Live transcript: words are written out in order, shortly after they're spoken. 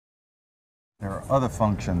There are other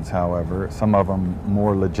functions, however, some of them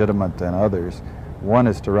more legitimate than others. One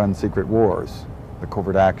is to run secret wars, the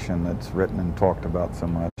covert action that's written and talked about so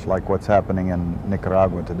much, like what's happening in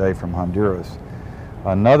Nicaragua today from Honduras.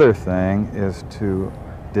 Another thing is to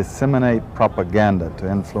disseminate propaganda to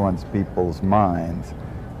influence people's minds,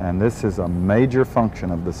 and this is a major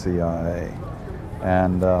function of the CIA.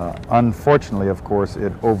 And unfortunately, of course,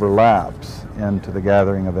 it overlaps into the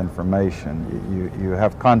gathering of information. You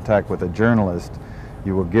have contact with a journalist,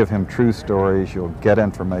 you will give him true stories, you'll get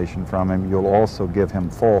information from him, you'll also give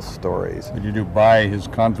him false stories. But you do buy his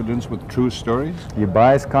confidence with true stories? You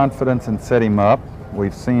buy his confidence and set him up.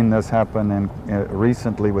 We've seen this happen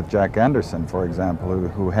recently with Jack Anderson, for example,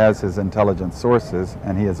 who has his intelligence sources,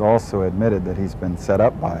 and he has also admitted that he's been set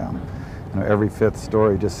up by them. Every fifth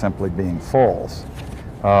story just simply being false.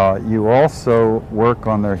 You also work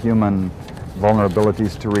on their human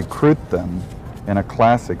vulnerabilities to recruit them in a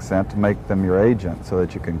classic sense, to make them your agent so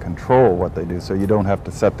that you can control what they do, so you don't have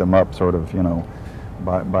to set them up sort of,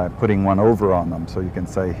 by putting one over on them. So you can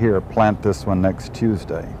say, here, plant this one next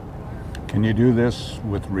Tuesday. Can you do this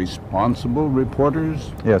with responsible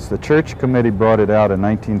reporters? Yes, the Church Committee brought it out in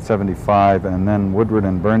 1975, and then Woodward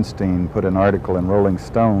and Bernstein put an article in Rolling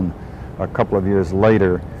Stone a couple of years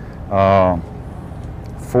later,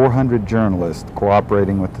 400 journalists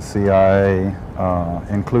cooperating with the CIA,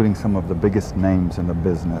 including some of the biggest names in the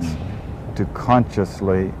business, to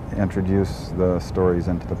consciously introduce the stories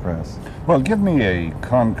into the press. Well, give me a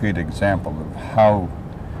concrete example of how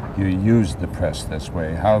you use the press this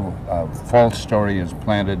way, how a false story is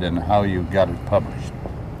planted and how you got it published.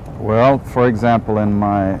 Well, for example, in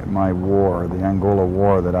my war, the Angola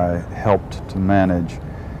War that I helped to manage,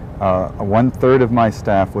 1/3 of my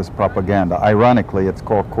staff was propaganda. Ironically, it's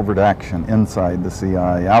called covert action inside the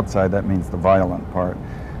CIA. Outside, that means the violent part.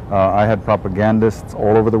 I had propagandists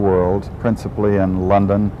all over the world, principally in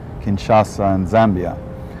London, Kinshasa, and Zambia.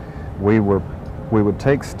 We would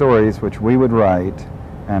take stories which we would write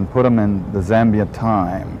and put them in the Zambia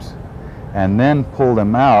Times, and then pull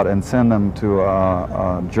them out and send them to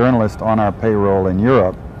a journalist on our payroll in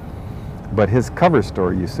Europe. But his cover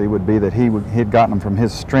story, you see, would be that he'd gotten them from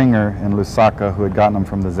his stringer in Lusaka, who had gotten them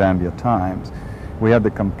from the Zambia Times. We had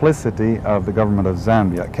the complicity of the government of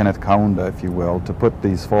Zambia, Kenneth Kaunda, if you will, to put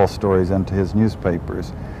these false stories into his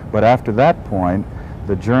newspapers. But after that point,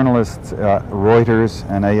 the journalists, Reuters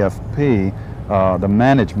and AFP, the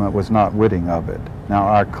management was not witting of it. Now,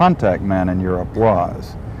 our contact man in Europe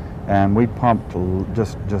was. And we pumped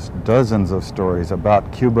just dozens of stories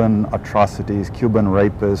about Cuban atrocities, Cuban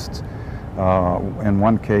rapists. In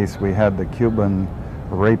one case, we had the Cuban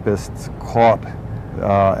rapists caught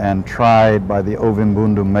and tried by the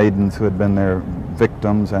Ovimbundu maidens who had been their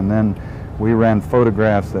victims, and then we ran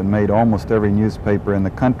photographs that made almost every newspaper in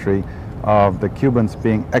the country of the Cubans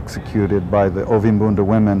being executed by the Ovimbundu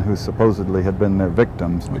women who supposedly had been their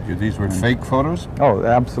victims. But these were fake photos? Oh,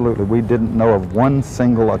 absolutely. We didn't know of one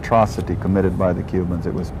single atrocity committed by the Cubans.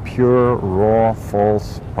 It was pure, raw,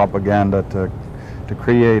 false propaganda to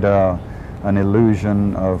create an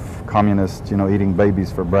illusion of communists, eating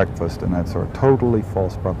babies for breakfast and that sort of totally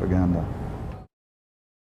false propaganda.